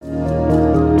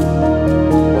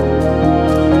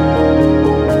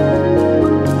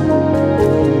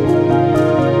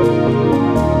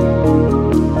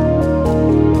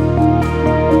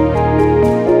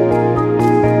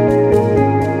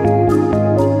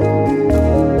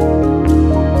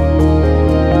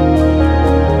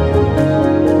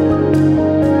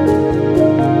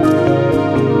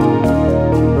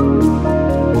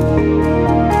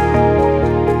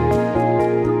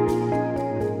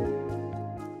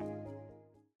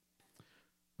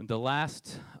the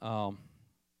last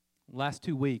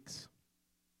 2 weeks,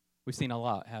 we've seen a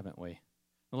lot, haven't we?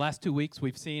 The last 2 weeks,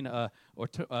 we've seen a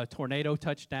tornado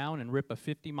touch down and rip a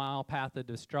 50-mile path of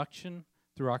destruction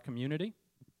through our community.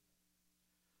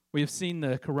 We have seen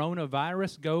the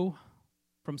coronavirus go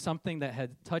from something that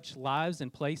had touched lives in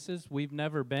places we've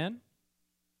never been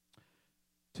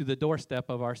to the doorstep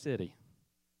of our city.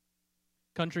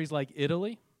 Countries like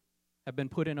Italy have been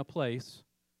put in a place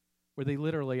where they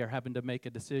literally are having to make a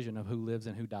decision of who lives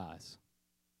and who dies.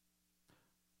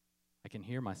 I can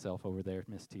hear myself over there,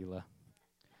 Miss Tila.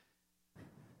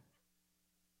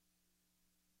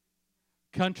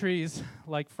 Countries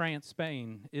like France,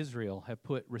 Spain, Israel have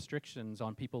put restrictions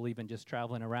on people even just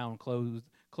traveling around,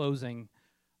 closing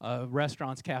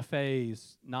restaurants,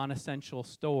 cafes, non-essential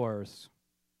stores,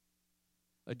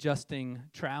 adjusting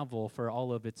travel for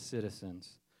all of its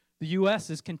citizens. The U.S.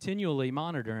 is continually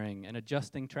monitoring and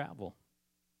adjusting travel.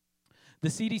 The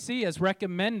CDC has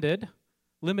recommended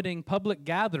limiting public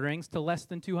gatherings to less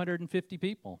than 250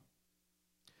 people.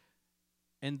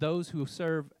 And those who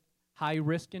serve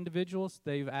high-risk individuals,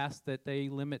 they've asked that they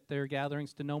limit their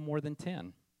gatherings to no more than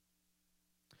 10.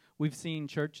 We've seen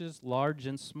churches, large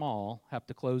and small, have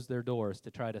to close their doors to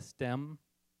try to stem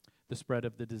the spread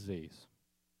of the disease.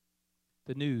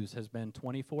 The news has been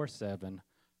 24/7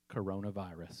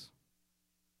 coronavirus.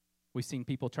 We've seen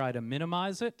people try to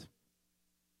minimize it,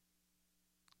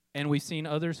 and we've seen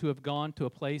others who have gone to a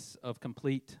place of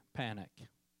complete panic.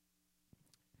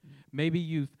 Maybe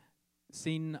you've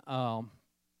seen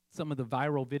some of the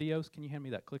viral videos. Can you hand me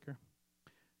that clicker?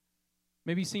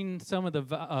 Maybe you've seen some of the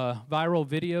viral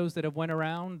videos that have went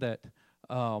around that,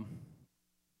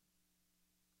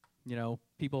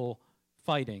 people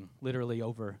fighting literally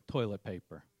over toilet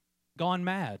paper. Gone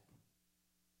mad.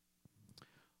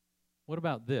 What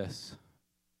about this?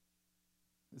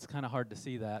 It's kind of hard to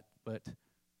see that, but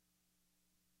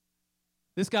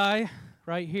this guy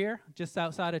right here, just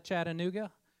outside of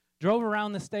Chattanooga, drove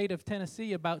around the state of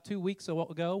Tennessee about 2 weeks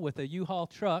ago with a U-Haul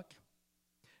truck,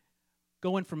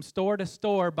 going from store to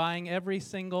store, buying every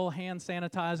single hand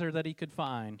sanitizer that he could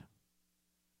find.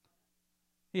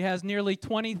 He has nearly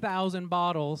 20,000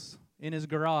 bottles in his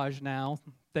garage now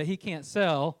that he can't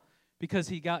sell because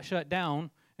he got shut down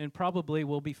and probably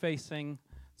will be facing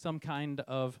some kind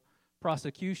of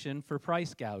prosecution for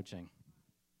price gouging.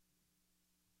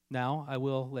 Now, I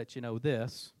will let you know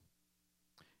this.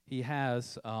 He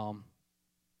has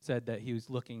said that he was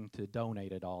looking to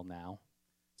donate it all now.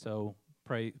 So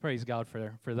praise God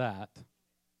for that.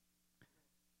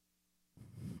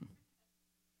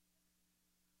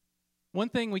 One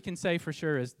thing we can say for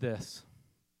sure is this.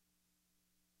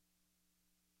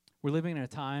 We're living in a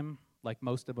time like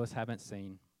most of us haven't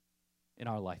seen in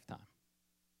our lifetime.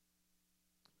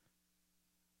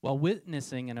 While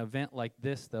witnessing an event like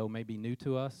this, though, may be new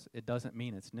to us, it doesn't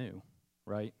mean it's new,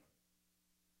 right?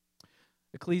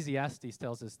 Ecclesiastes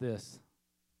tells us this: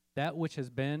 that which has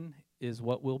been is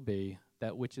what will be,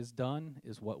 that which is done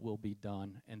is what will be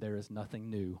done, and there is nothing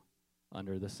new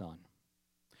under the sun.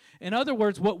 In other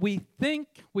words, when we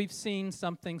think we've seen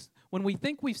something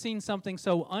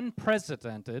so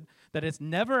unprecedented that it's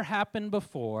never happened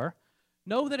before,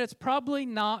 know that it's probably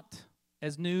not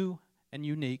as new and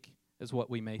unique as what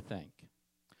we may think.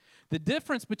 The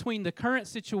difference between the current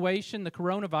situation, the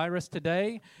coronavirus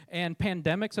today, and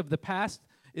pandemics of the past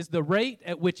is the rate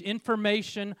at which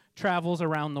information travels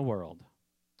around the world.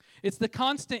 It's the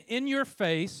constant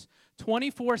in-your-face,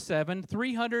 24/7,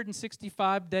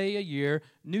 365-day-a-year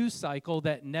news cycle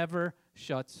that never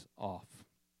shuts off.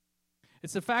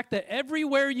 It's the fact that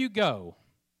everywhere you go,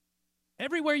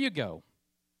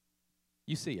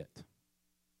 you see it.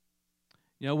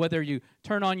 You know, whether you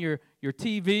turn on your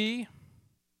TV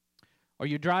or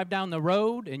you drive down the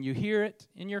road and you hear it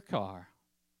in your car.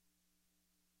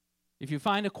 If you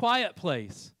find a quiet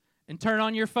place and turn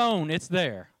on your phone, it's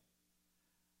there.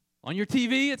 On your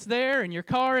TV, it's there. In your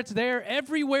car, it's there.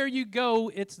 Everywhere you go,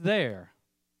 it's there.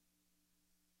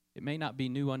 It may not be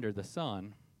new under the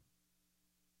sun,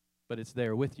 but it's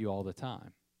there with you all the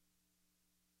time.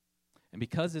 And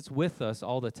because it's with us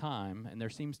all the time, and there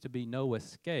seems to be no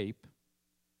escape,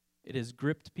 it has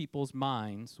gripped people's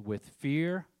minds with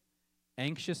fear,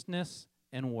 anxiousness,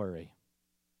 and worry.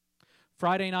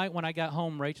 Friday night when I got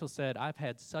home, Rachel said, "I've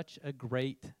had such a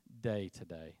great day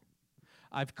today.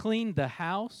 I've cleaned the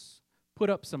house, put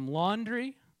up some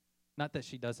laundry." Not that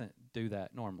she doesn't do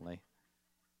that normally.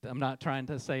 I'm not trying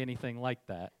to say anything like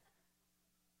that.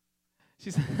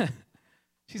 She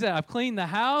said, "I've cleaned the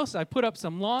house, I put up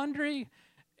some laundry,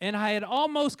 and I had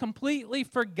almost completely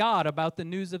forgot about the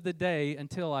news of the day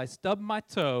until I stubbed my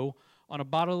toe on a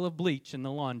bottle of bleach in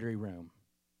the laundry room."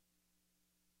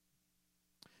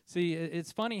 See,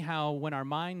 it's funny how when our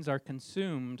minds are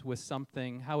consumed with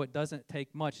something, how it doesn't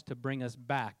take much to bring us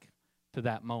back to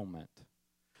that moment.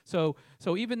 So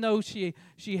even though she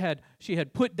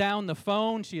had put down the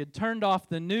phone, she had turned off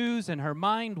the news, and her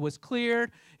mind was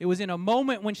cleared, it was in a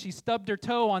moment when she stubbed her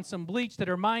toe on some bleach that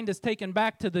her mind is taken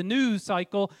back to the news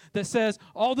cycle that says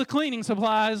all the cleaning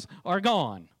supplies are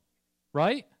gone,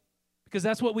 right? Because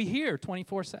that's what we hear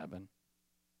 24/7.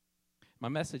 My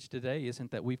message today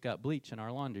isn't that we've got bleach in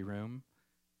our laundry room.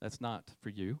 That's not for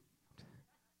you.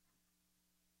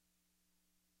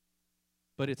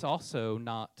 But it's also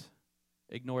not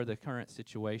ignore the current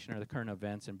situation or the current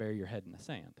events and bury your head in the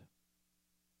sand.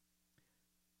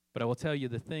 But I will tell you,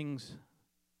 the things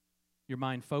your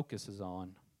mind focuses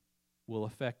on will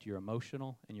affect your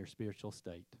emotional and your spiritual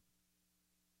state.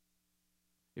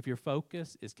 If your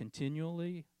focus is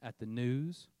continually at the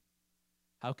news,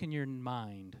 how can your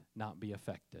mind not be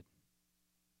affected?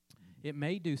 It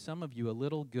may do some of you a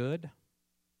little good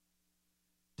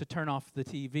to turn off the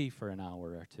TV for an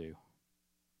hour or two,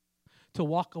 to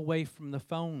walk away from the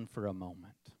phone for a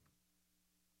moment.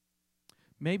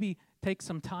 Maybe take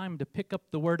some time to pick up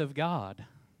the Word of God,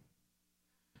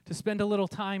 to spend a little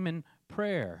time in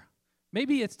prayer.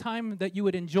 Maybe it's time that you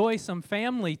would enjoy some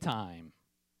family time.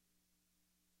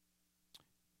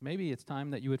 Maybe it's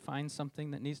time that you would find something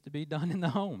that needs to be done in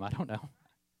the home. I don't know.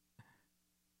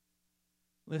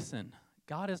 Listen,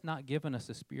 God has not given us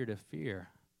a spirit of fear,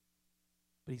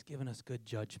 but He's given us good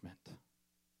judgment.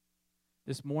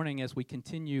 This morning, as we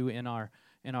continue in our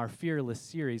Fearless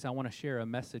series, I want to share a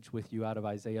message with you out of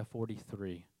Isaiah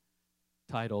 43,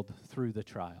 titled, Through the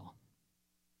Trial.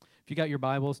 If you got your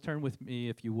Bibles, turn with me,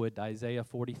 if you would, to Isaiah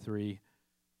 43,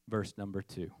 verse number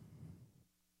 2.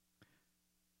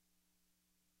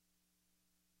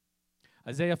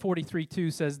 Isaiah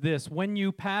 43:2 says this, "When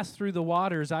you pass through the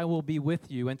waters, I will be with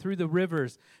you, and through the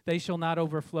rivers, they shall not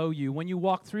overflow you. When you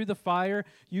walk through the fire,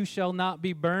 you shall not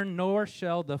be burned, nor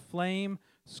shall the flame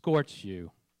scorch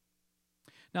you."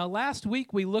 Now, last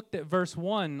week we looked at verse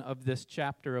 1 of this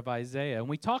chapter of Isaiah, and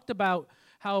we talked about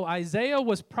how Isaiah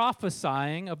was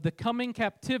prophesying of the coming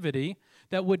captivity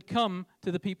that would come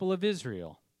to the people of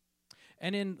Israel.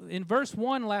 And in verse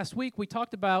 1 last week, we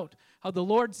talked about how the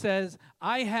Lord says,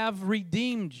 "I have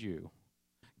redeemed you."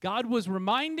 God was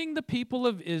reminding the people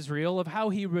of Israel of how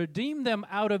He redeemed them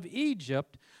out of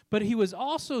Egypt, but He was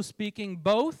also speaking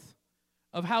both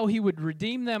of how He would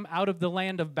redeem them out of the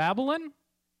land of Babylon,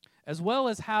 as well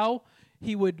as how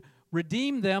He would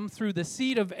redeem them through the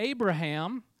seed of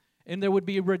Abraham, and there would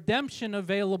be redemption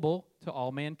available to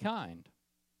all mankind.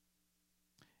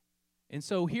 And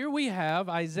so here we have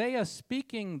Isaiah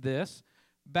speaking this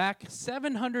back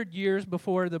 700 years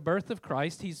before the birth of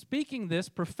Christ. He's speaking this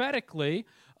prophetically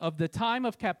of the time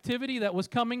of captivity that was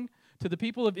coming to the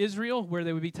people of Israel, where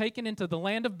they would be taken into the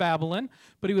land of Babylon.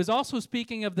 But he was also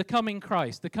speaking of the coming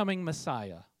Christ, the coming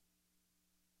Messiah.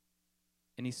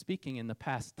 And he's speaking in the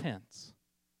past tense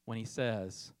when he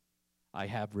says, "I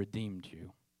have redeemed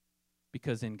you,"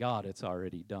 because in God it's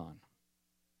already done.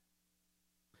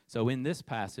 So in this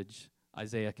passage,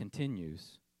 Isaiah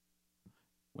continues,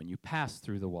 "When you pass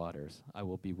through the waters, I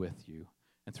will be with you,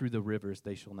 and through the rivers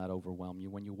they shall not overwhelm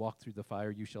you. When you walk through the fire,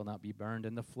 you shall not be burned,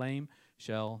 and the flame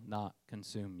shall not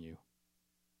consume you."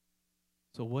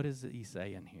 So what is he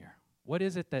saying here? What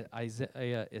is it that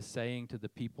Isaiah is saying to the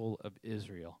people of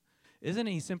Israel? Isn't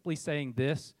he simply saying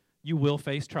this? You will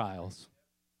face trials.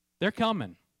 They're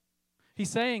coming. He's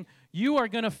saying you are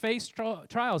going to face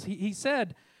trials. He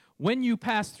said, when you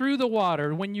pass through the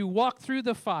water, when you walk through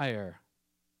the fire,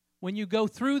 when you go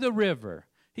through the river,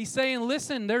 he's saying,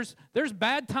 listen, there's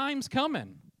bad times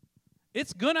coming.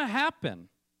 It's going to happen.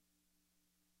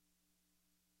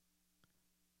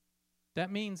 That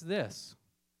means this: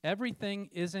 everything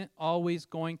isn't always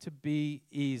going to be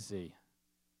easy.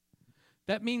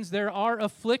 That means there are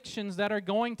afflictions that are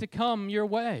going to come your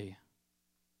way.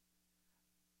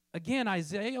 Again,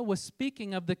 Isaiah was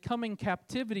speaking of the coming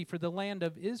captivity for the land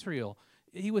of Israel.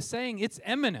 He was saying it's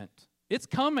imminent. It's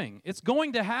coming. It's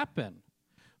going to happen.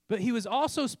 But he was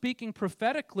also speaking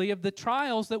prophetically of the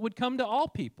trials that would come to all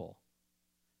people.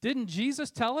 Didn't Jesus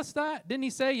tell us that? Didn't he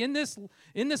say, in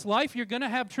this life you're going to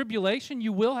have tribulation,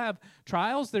 you will have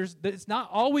trials, it's not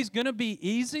always going to be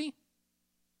easy?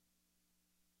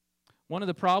 One of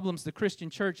the problems the Christian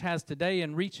church has today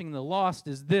in reaching the lost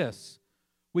is this: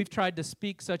 we've tried to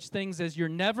speak such things as you're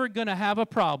never going to have a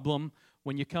problem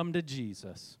when you come to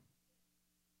Jesus.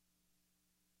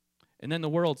 And then the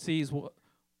world sees what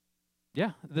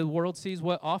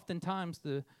oftentimes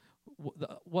the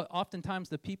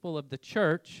people of the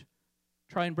church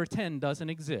try and pretend doesn't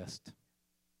exist.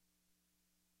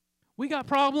 We got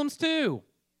problems too.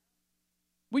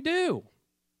 We do.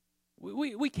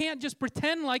 We can't just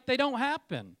pretend like they don't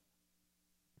happen.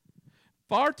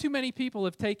 Far too many people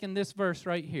have taken this verse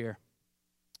right here.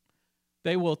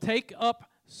 They will take up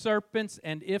serpents,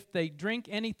 and if they drink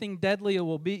anything deadly, it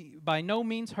will be by no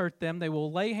means hurt them. They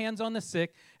will lay hands on the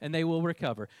sick, and they will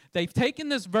recover. They've taken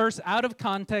this verse out of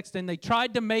context, and they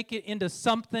tried to make it into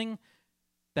something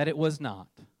that it was not.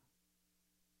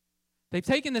 They've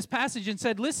taken this passage and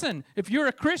said, listen, if you're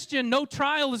a Christian, no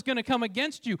trial is going to come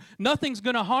against you. Nothing's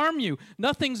going to harm you.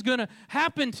 Nothing's going to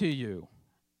happen to you.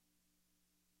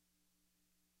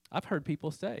 I've heard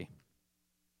people say,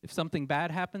 if something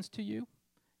bad happens to you,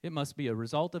 it must be a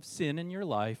result of sin in your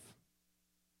life,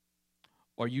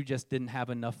 or you just didn't have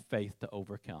enough faith to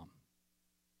overcome.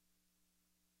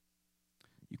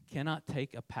 You cannot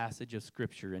take a passage of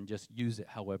Scripture and just use it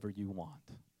however you want.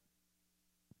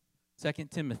 2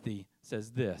 Timothy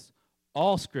says this,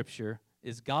 all Scripture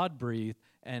is God-breathed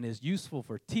and is useful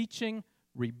for teaching,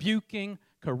 rebuking,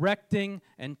 correcting,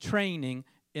 and training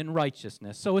in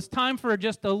righteousness. So it's time for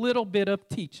just a little bit of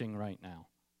teaching right now.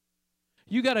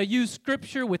 You got to use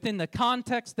Scripture within the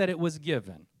context that it was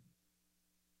given.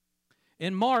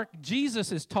 In Mark,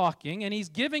 Jesus is talking, and he's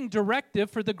giving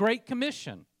directive for the Great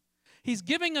Commission. He's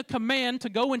giving a command to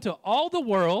go into all the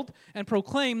world and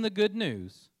proclaim the good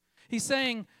news. He's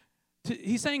saying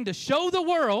to show the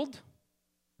world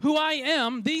who I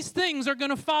am, these things are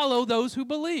going to follow those who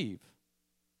believe.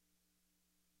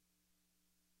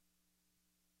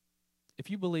 If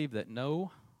you believe that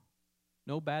no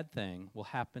bad thing will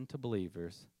happen to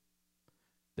believers,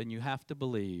 then you have to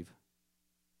believe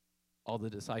all the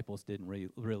disciples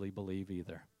didn't really believe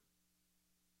either.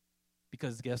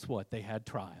 Because guess what? They had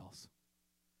trials.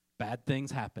 Bad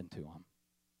things happened to them.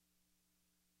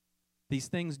 These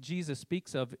things Jesus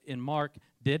speaks of in Mark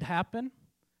did happen,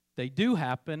 they do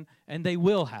happen, and they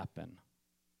will happen.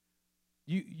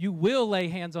 You will lay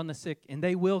hands on the sick, and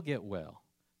they will get well.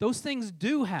 Those things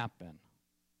do happen.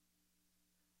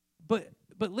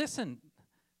 But listen,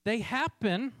 they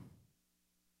happen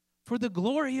for the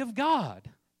glory of God.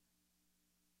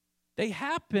 They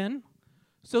happen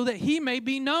so that he may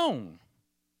be known.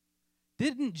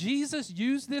 Didn't Jesus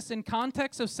use this in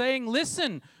context of saying,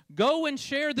 listen, go and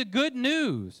share the good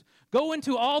news. Go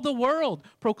into all the world,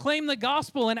 proclaim the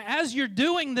gospel, and as you're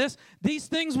doing this, these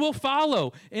things will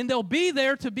follow, and they'll be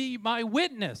there to be my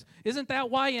witness. Isn't that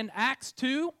why in Acts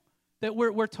 2 that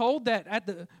we're told that at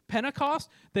the Pentecost,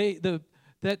 that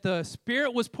the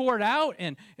Spirit was poured out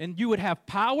and you would have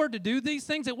power to do these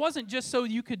things? It wasn't just so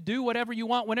you could do whatever you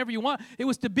want, whenever you want. It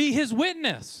was to be his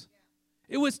witness.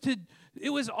 It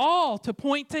was all to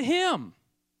point to him.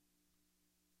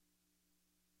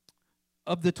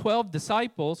 Of the 12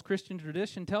 disciples, Christian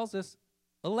tradition tells us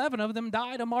 11 of them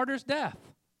died a martyr's death.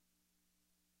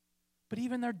 But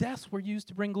even their deaths were used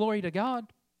to bring glory to God.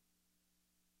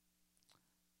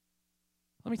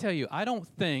 Let me tell you, I don't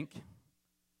think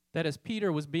that as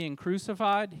Peter was being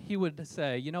crucified, he would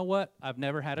say, you know what, I've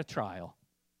never had a trial.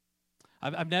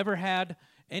 I've never had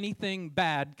anything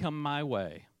bad come my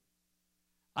way.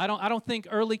 I don't think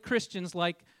early Christians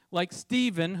like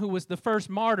Stephen, who was the first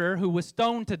martyr, who was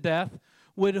stoned to death,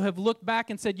 would have looked back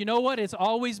and said, you know what, it's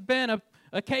always been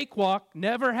a cakewalk,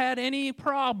 never had any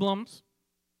problems.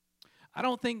 I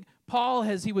don't think Paul,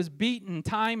 as he was beaten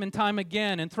time and time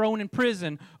again and thrown in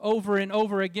prison over and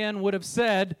over again, would have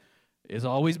said, it's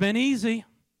always been easy.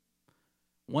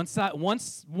 Once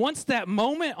that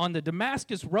moment on the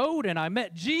Damascus Road and I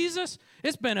met Jesus,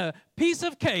 it's been a piece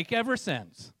of cake ever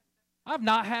since. I've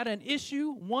not had an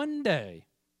issue one day.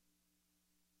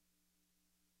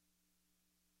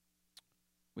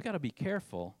 We got to be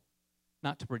careful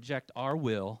not to project our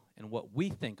will and what we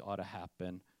think ought to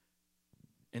happen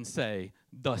and say,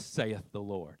 thus saith the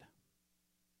Lord.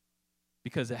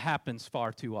 Because it happens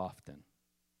far too often.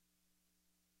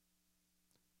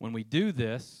 When we do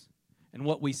this, and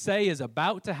what we say is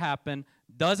about to happen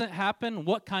doesn't happen,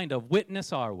 what kind of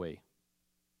witness are we?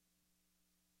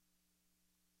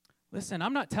 Listen,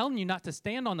 I'm not telling you not to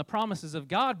stand on the promises of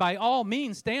God. By all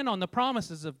means, stand on the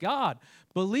promises of God.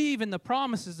 Believe in the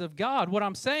promises of God. What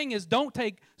I'm saying is don't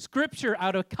take Scripture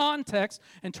out of context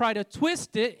and try to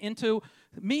twist it into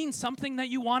mean something that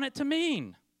you want it to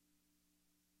mean.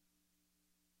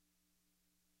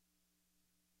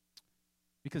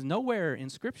 Because nowhere in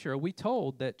Scripture are we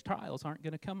told that trials aren't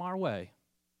going to come our way.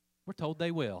 We're told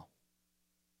they will.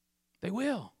 They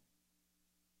will.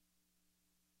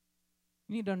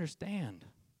 You need to understand.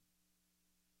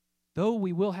 Though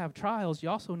we will have trials, you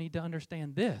also need to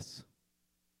understand this.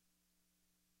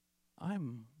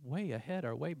 I'm way ahead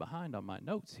or way behind on my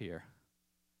notes here.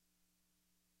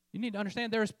 You need to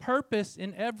understand there is purpose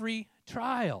in every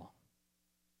trial.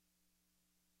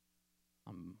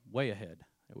 I'm way ahead.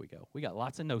 There we go. We got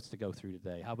lots of notes to go through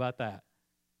today. How about that?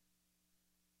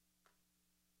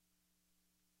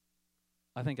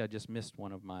 I think I just missed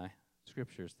one of my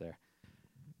scriptures there.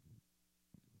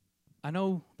 I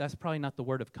know that's probably not the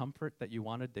word of comfort that you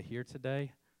wanted to hear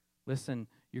today. Listen,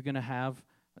 you're going to have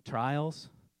trials.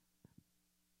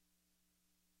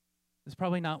 It's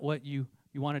probably not what you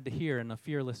wanted to hear in a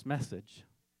fearless message.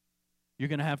 You're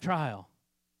going to have trial.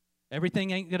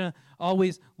 Everything ain't going to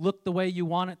always look the way you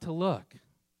want it to look.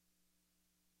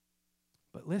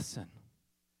 But listen,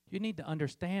 you need to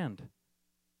understand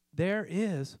there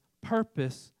is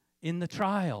purpose in the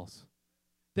trials.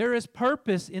 There is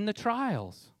purpose in the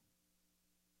trials.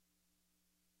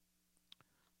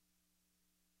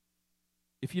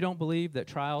 If you don't believe that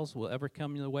trials will ever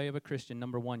come in the way of a Christian,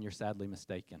 number one, you're sadly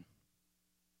mistaken.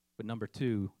 But number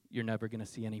two, you're never going to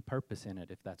see any purpose in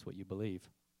it if that's what you believe.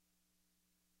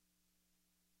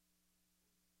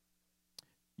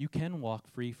 You can walk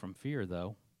free from fear,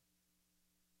 though.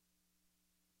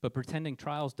 But pretending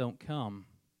trials don't come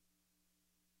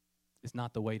is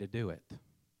not the way to do it.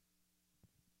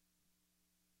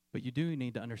 But you do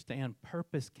need to understand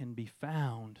purpose can be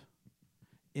found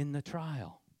in the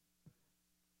trial.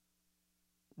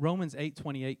 Romans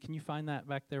 8:28, can you find that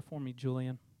back there for me,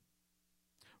 Julian?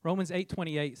 Romans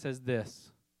 8:28 says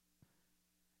this.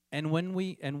 And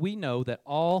we know that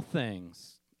all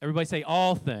things, everybody say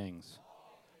all things.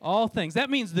 All things.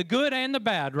 That means the good and the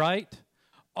bad, right?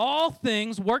 All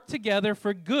things work together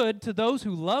for good to those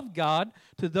who love God,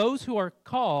 to those who are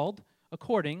called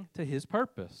according to his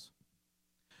purpose.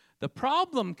 The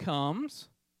problem becomes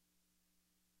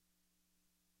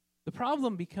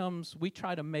we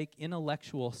try to make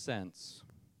intellectual sense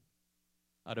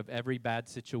out of every bad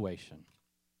situation.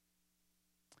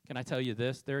 Can I tell you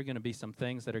this? There are going to be some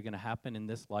things that are going to happen in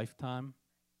this lifetime.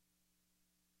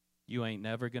 You ain't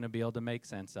never going to be able to make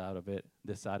sense out of it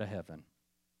this side of heaven.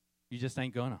 You just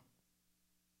ain't gonna.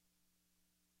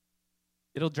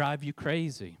 It'll drive you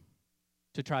crazy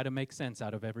to try to make sense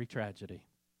out of every tragedy.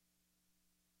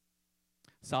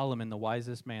 Solomon, the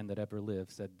wisest man that ever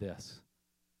lived, said this.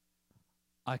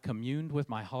 I communed with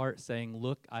my heart, saying,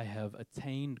 look, I have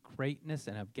attained greatness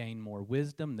and have gained more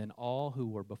wisdom than all who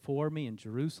were before me in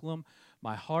Jerusalem.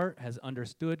 My heart has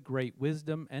understood great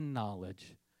wisdom and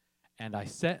knowledge, and I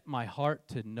set my heart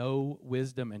to know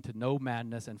wisdom and to know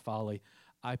madness and folly.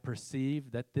 I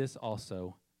perceive that this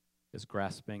also is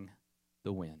grasping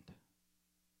the wind.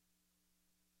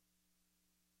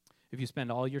 If you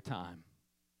spend all your time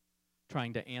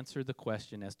trying to answer the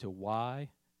question as to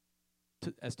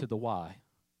the why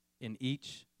in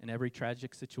each and every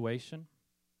tragic situation,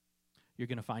 you're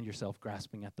going to find yourself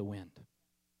grasping at the wind.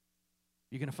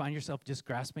 You're going to find yourself just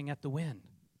grasping at the wind.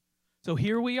 So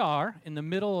here we are in the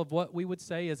middle of what we would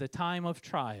say is a time of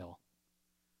trial,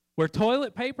 where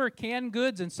toilet paper, canned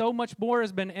goods, and so much more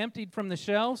has been emptied from the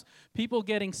shelves, people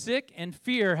getting sick, and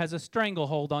fear has a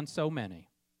stranglehold on so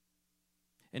many.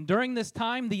 And during this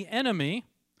time, the enemy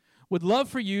would love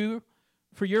for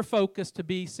your focus to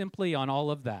be simply on all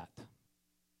of that.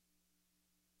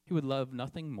 He would love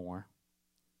nothing more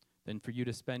than for you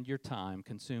to spend your time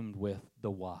consumed with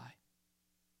the why.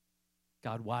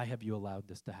 God, why have you allowed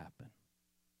this to happen?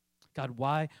 God,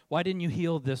 why didn't you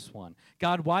heal this one?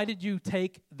 God, why did you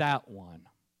take that one?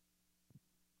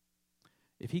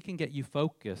 If he can get you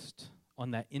focused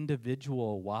on that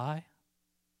individual why,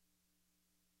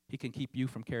 he can keep you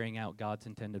from carrying out God's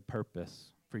intended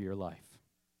purpose for your life.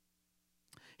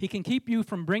 He can keep you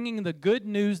from bringing the good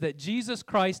news that Jesus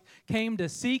Christ came to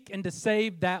seek and to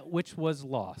save that which was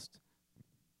lost.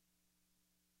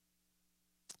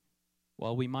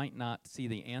 While we might not see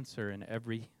the answer in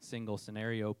every single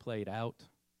scenario played out,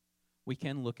 we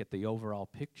can look at the overall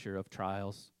picture of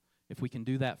trials. If we can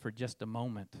do that for just a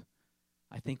moment,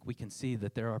 I think we can see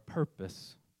that there are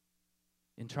purpose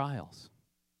in trials.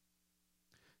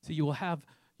 See, you'll have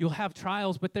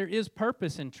trials, but there is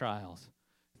purpose in trials.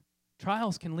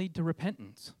 Trials can lead to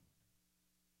repentance.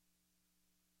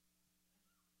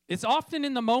 It's often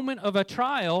in the moment of a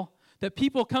trial that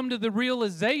people come to the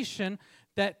realization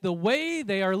that the way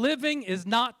they are living is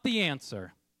not the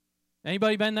answer.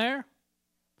 Anybody been there?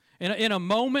 In a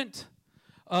moment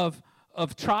of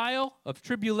trial, of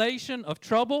tribulation, of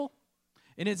trouble,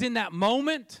 and it's in that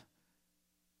moment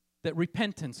that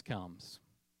repentance comes.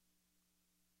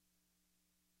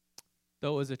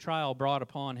 Though as a trial brought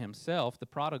upon himself, the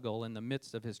prodigal in the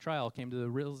midst of his trial came to the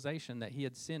realization that he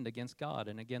had sinned against God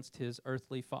and against his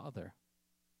earthly father.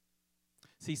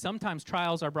 See, sometimes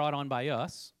trials are brought on by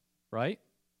us, right?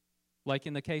 like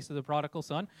in the case of the prodigal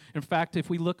son. In fact, if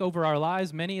we look over our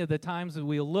lives, many of the times that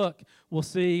we'll look, we'll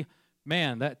see,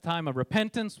 man, that time of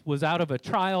repentance was out of a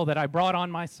trial that I brought on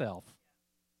myself.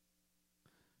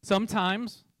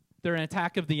 Sometimes they're an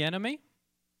attack of the enemy.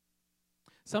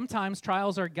 Sometimes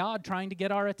trials are God trying to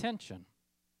get our attention.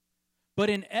 But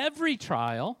in every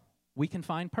trial, we can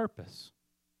find purpose.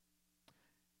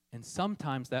 And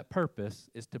sometimes that purpose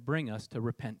is to bring us to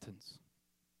repentance.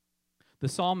 The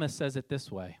psalmist says it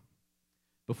this way: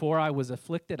 "Before I was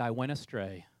afflicted, I went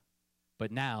astray,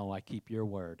 but now I keep your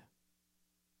word."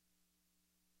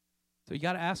 So you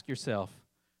got to ask yourself,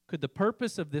 could the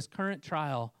purpose of this current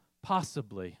trial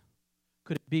possibly,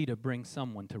 could it be to bring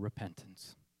someone to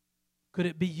repentance? Could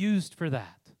it be used for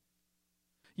that?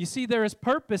 You see, there is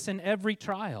purpose in every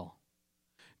trial.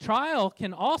 Trial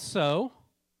can also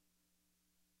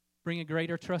bring a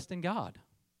greater trust in God,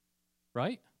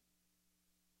 right?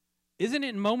 Isn't it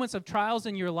in moments of trials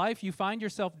in your life you find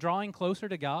yourself drawing closer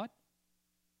to God?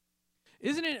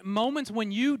 Isn't it moments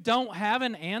when you don't have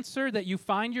an answer that you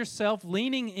find yourself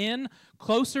leaning in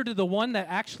closer to the one that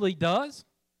actually does?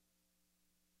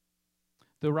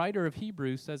 The writer of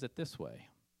Hebrews says it this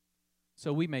way: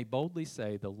 "So we may boldly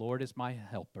say, 'The Lord is my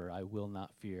helper, I will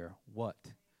not fear.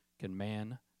 What can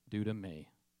man do to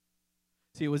me?'"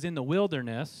 See, it was in the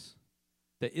wilderness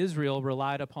that Israel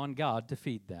relied upon God to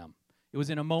feed them. It was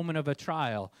in a moment of a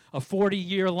trial, a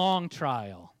 40-year-long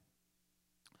trial.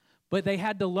 But they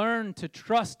had to learn to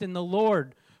trust in the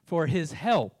Lord for his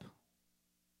help.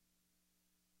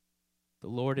 "The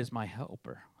Lord is my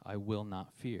helper, I will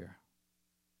not fear."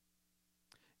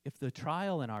 If the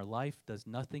trial in our life does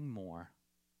nothing more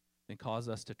than cause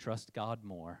us to trust God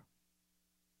more,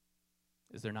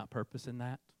 is there not purpose in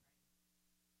that?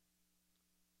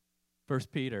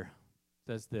 1 Peter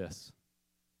says this: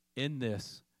 "In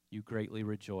this you greatly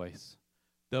rejoice,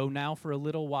 though now for a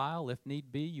little while, if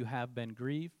need be, you have been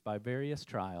grieved by various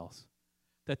trials,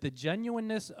 that the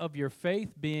genuineness of your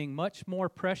faith, being much more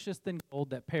precious than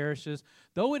gold that perishes,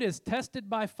 though it is tested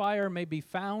by fire, may be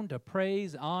found to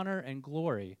praise, honor, and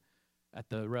glory at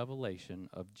the revelation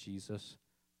of Jesus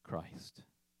Christ."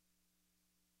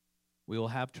 We will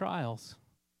have trials,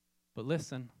 but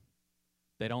listen,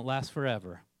 they don't last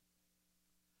forever.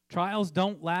 Trials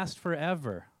don't last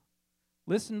forever.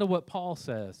 Listen to what Paul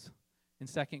says in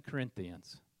 2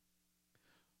 Corinthians.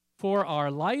 "For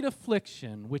our light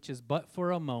affliction, which is but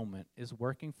for a moment, is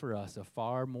working for us a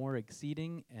far more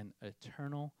exceeding and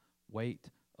eternal weight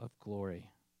of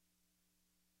glory."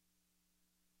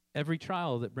 Every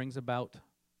trial that brings about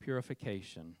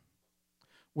purification,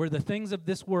 where the things of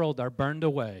this world are burned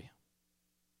away,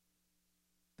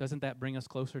 doesn't that bring us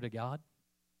closer to God?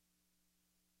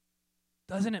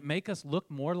 Doesn't it make us look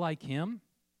more like him?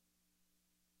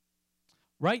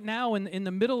 Right now, in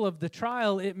the middle of the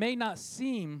trial, it may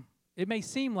seem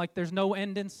like there's no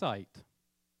end in sight.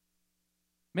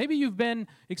 Maybe you've been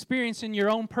experiencing your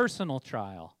own personal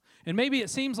trial, and maybe it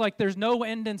seems like there's no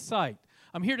end in sight.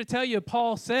 I'm here to tell you,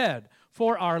 Paul said,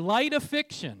 "For our light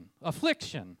affliction,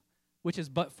 which is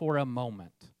but for a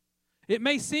moment." It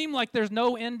may seem like there's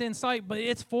no end in sight, but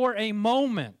it's for a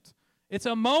moment. It's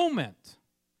a moment.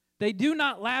 They do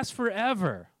not last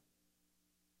forever.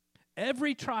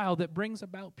 Every trial that brings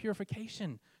about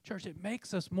purification, church, it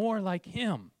makes us more like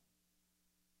him.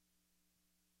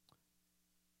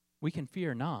 We can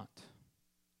fear not,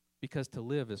 because to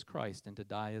live is Christ and to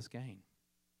die is gain.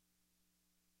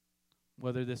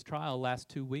 Whether this trial lasts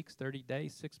 2 weeks, 30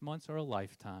 days, 6 months, or a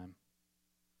lifetime,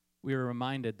 we are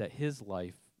reminded that his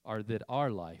life, or that our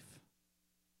life,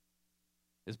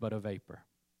 is but a vapor.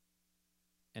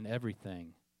 And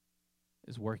everything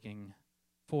is working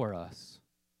for us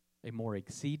a more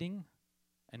exceeding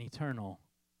and eternal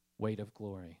weight of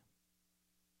glory.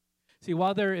 See,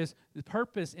 while there is the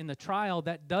purpose in the trial,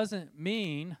 that doesn't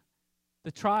mean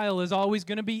the trial is always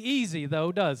going to be easy,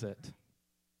 though, does it?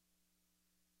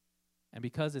 And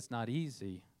because it's not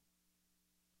easy,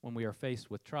 when we are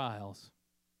faced with trials,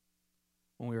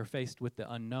 when we are faced with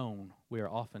the unknown, we are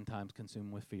oftentimes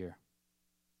consumed with fear.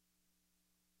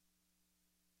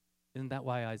 Isn't that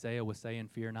why Isaiah was saying,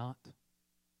 "Fear not"?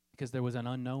 Because there was an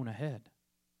unknown ahead.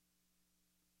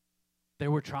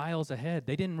 There were trials ahead.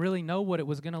 They didn't really know what it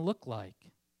was going to look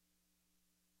like.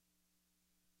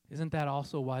 Isn't that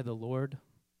also why the Lord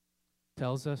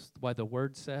tells us, why the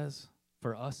Word says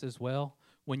for us as well,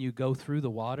 when you go through the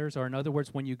waters, or in other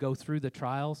words, when you go through the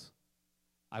trials,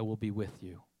 I will be with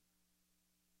you.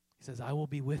 He says, I will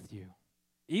be with you.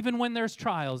 Even when there's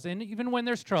trials and even when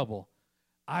there's trouble,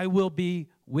 I will be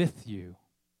with you.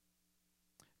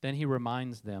 Then he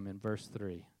reminds them in verse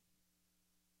 3.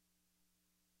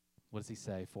 What does he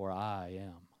say? For I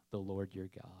am the Lord your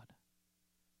God,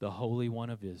 the Holy One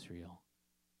of Israel,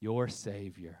 your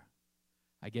Savior.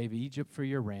 I gave Egypt for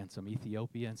your ransom,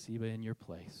 Ethiopia and Seba in your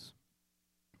place.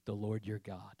 The Lord your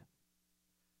God,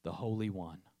 the Holy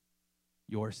One,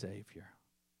 your Savior.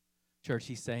 Church,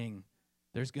 he's saying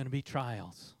there's going to be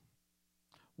trials.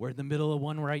 We're in the middle of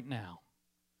one right now.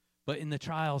 But in the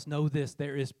trials, know this,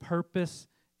 there is purpose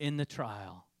in the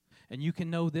trial. And you can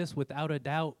know this without a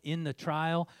doubt. In the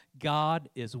trial, God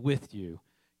is with you.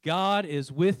 God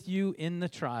is with you in the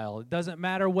trial. It doesn't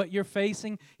matter what you're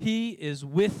facing, he is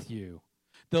with you.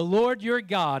 The Lord your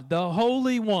God, the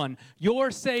Holy One,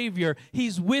 your Savior,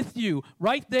 he's with you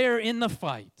right there in the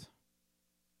fight.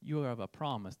 You have a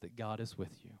promise that God is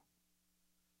with you.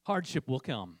 Hardship will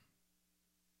come.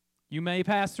 You may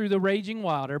pass through the raging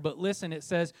water, but listen, it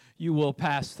says you will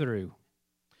pass through.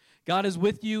 God is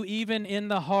with you even in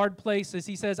the hard places.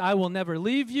 He says, I will never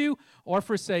leave you or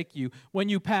forsake you. When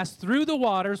you pass through the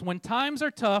waters, when times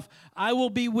are tough, I will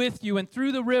be with you. And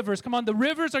through the rivers, come on, the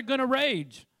rivers are going to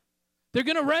rage. They're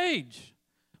going to rage,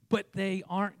 but they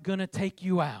aren't going to take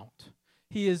you out.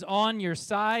 He is on your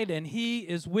side, and he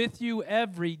is with you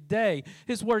every day.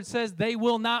 His word says they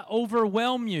will not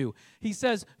overwhelm you. He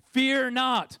says, fear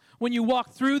not. When you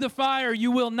walk through the fire,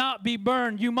 you will not be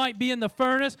burned. You might be in the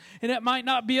furnace, and it might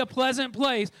not be a pleasant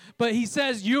place, but he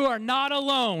says, you are not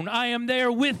alone. I am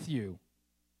there with you.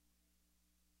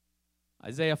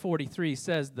 Isaiah 43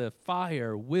 says, the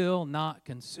fire will not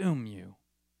consume you.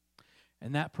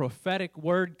 And that prophetic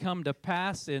word come to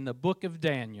pass in the book of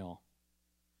Daniel.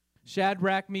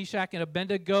 Shadrach, Meshach, and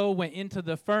Abednego went into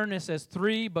the furnace as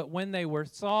three, but when they were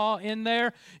saw in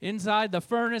there, inside the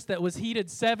furnace that was heated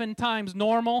 7 times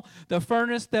normal, the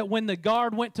furnace that when the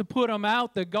guard went to put them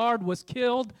out, the guard was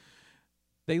killed,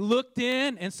 they looked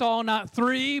in and saw not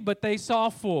 3, but they saw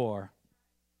 4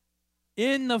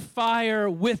 in the fire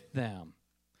with them.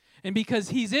 And because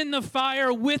he's in the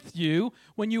fire with you,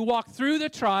 when you walk through the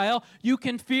trial, you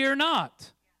can fear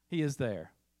not. He is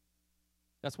there.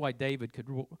 That's why David could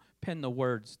pen the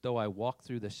words, though I walk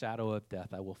through the shadow of death,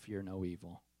 I will fear no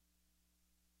evil.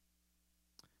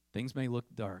 Things may look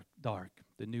dark.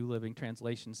 The New Living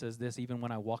Translation says this, even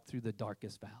when I walk through the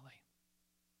darkest valley,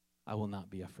 I will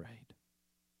not be afraid,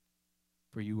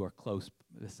 for you are close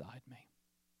beside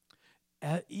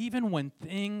me. Even when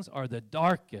things are the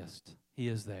darkest, he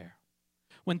is there.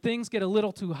 When things get a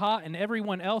little too hot and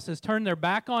everyone else has turned their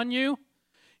back on you,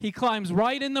 he climbs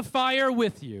right in the fire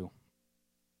with you.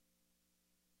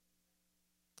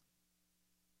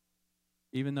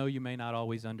 Even though you may not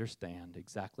always understand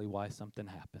exactly why something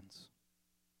happens,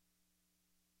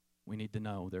 we need to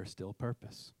know there's still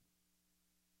purpose.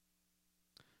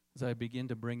 As I begin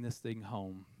to bring this thing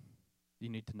home, you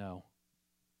need to know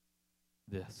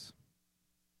this.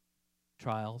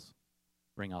 Trials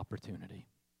bring opportunity.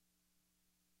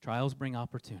 Trials bring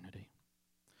opportunity.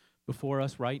 Before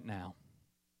us right now,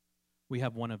 we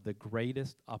have one of the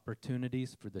greatest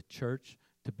opportunities for the church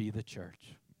to be the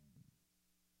church.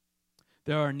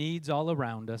 There are needs all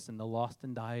around us in the lost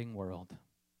and dying world.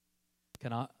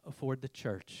 Cannot afford the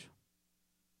church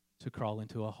to crawl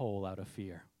into a hole out of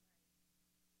fear.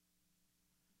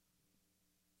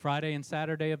 Friday and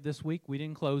Saturday of this week, we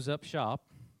didn't close up shop,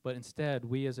 but instead,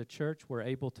 we as a church were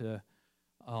able to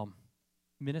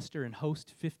minister and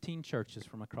host 15 churches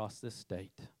from across this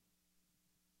state.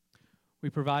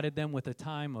 We provided them with a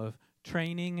time of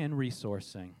training and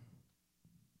resourcing.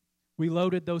 We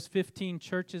loaded those 15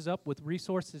 churches up with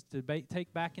resources to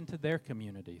take back into their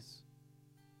communities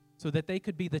so that they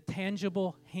could be the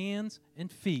tangible hands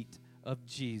and feet of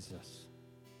Jesus.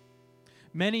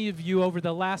 Many of you over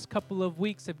the last couple of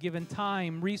weeks have given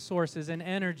time, resources, and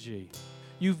energy.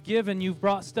 You've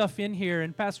brought stuff in here,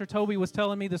 and Pastor Toby was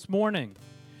telling me this morning.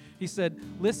 He said,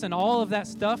 listen, all of that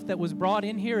stuff that was brought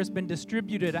in here has been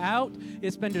distributed out.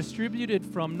 It's been distributed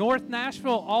from North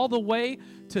Nashville all the way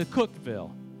to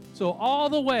Cookeville. So all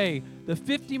the way, the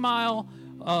 50-mile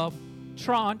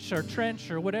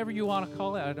trench or whatever you want to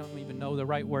call it, I don't even know the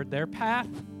right word there, path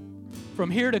from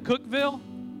here to Cookeville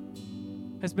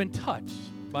has been touched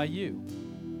by you.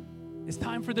 It's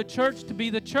time for the church to be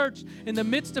the church in the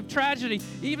midst of tragedy.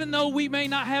 Even though we may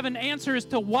not have an answer as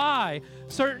to why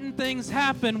certain things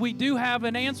happen, we do have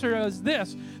an answer as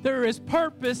this. There is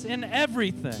purpose in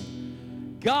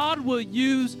everything. God will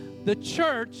use the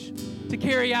church to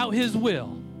carry out his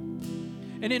will.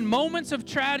 And in moments of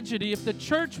tragedy, if the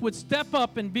church would step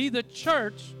up and be the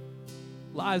church,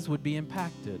 lives would be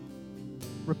impacted.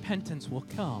 Repentance will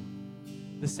come.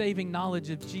 The saving knowledge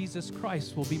of Jesus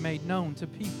Christ will be made known to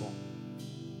people.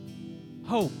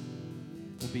 Hope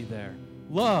will be there.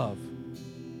 Love,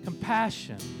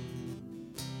 compassion,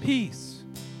 peace,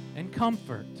 and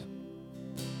comfort.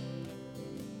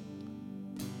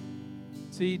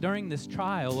 See, during this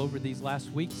trial, over these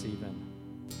last weeks even,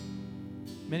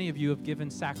 many of you have given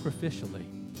sacrificially.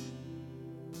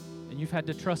 And you've had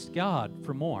to trust God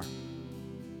for more,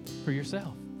 for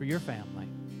yourself, for your family.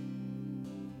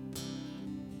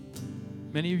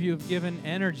 Many of you have given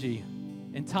energy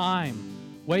and time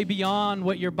way beyond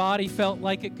what your body felt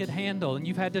like it could handle, and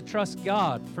you've had to trust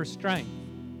God for strength.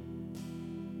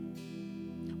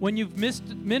 When you've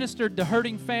ministered to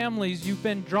hurting families, you've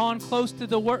been drawn close to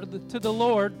the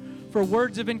Lord for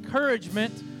words of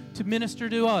encouragement to minister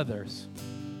to others.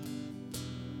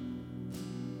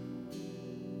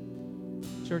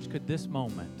 Church, could this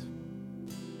moment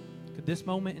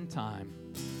in time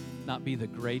not be the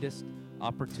greatest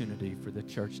opportunity for the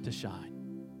church to shine?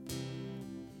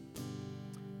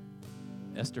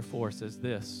 Esther 4 says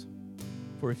this,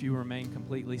 "For if you remain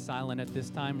completely silent at this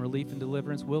time, relief and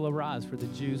deliverance will arise for the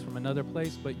Jews from another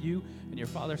place, but you and your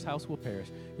father's house will perish.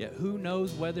 Yet who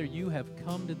knows whether you have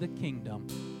come to the kingdom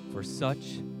for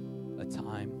such a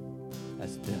time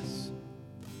as this?"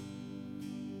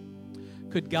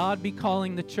 Could God be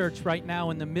calling the church right now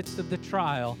in the midst of the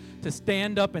trial to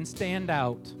stand up and stand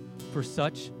out for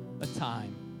such a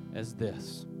time as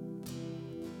this?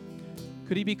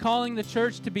 Could He be calling the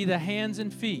church to be the hands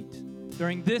and feet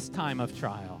during this time of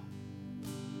trial?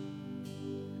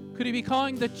 Could He be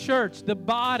calling the church, the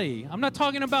body? I'm not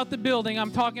talking about the building,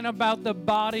 I'm talking about the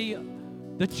body,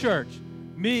 the church.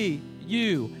 Me,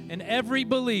 you, and every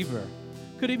believer.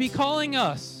 Could He be calling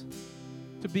us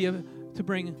to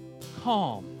bring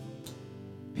calm,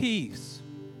 peace,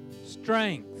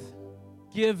 strength,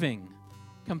 giving,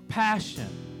 compassion,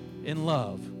 and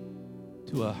love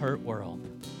to a hurt world?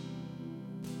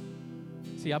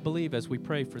 See, I believe as we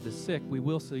pray for the sick, we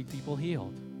will see people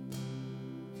healed.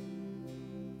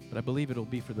 But I believe it'll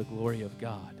be for the glory of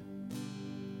God.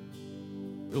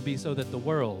 It'll be so that the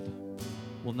world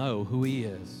will know who He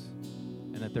is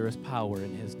and that there is power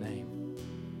in His name.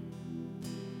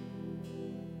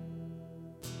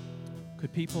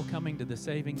 Could people coming to the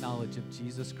saving knowledge of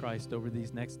Jesus Christ over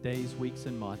these next days, weeks,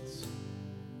 and months,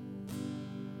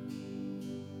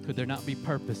 could there not be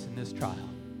purpose in this trial?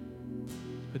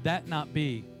 Could that not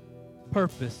be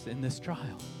purpose in this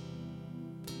trial?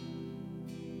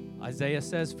 Isaiah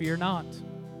says, "Fear not.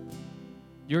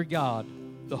 Your God,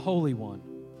 the Holy One,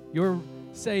 your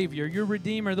Savior, your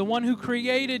Redeemer, the one who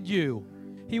created you,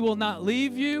 He will not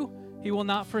leave you, He will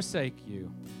not forsake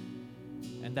you."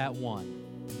 And that one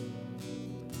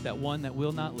that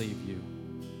will not leave you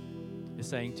is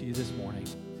saying to you this morning,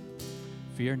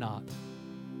 fear not,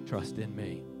 trust in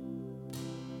me.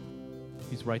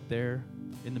 He's right there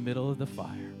in the middle of the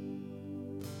fire.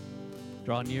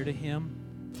 Draw near to Him,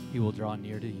 He will draw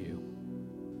near to you.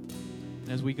 And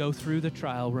as we go through the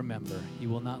trial, remember, He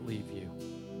will not leave you.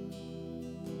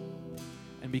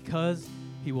 And because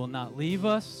He will not leave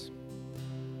us,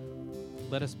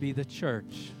 let us be the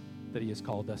church that He has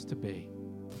called us to be.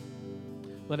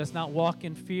 Let us not walk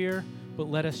in fear, but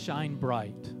let us shine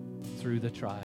bright through the trial.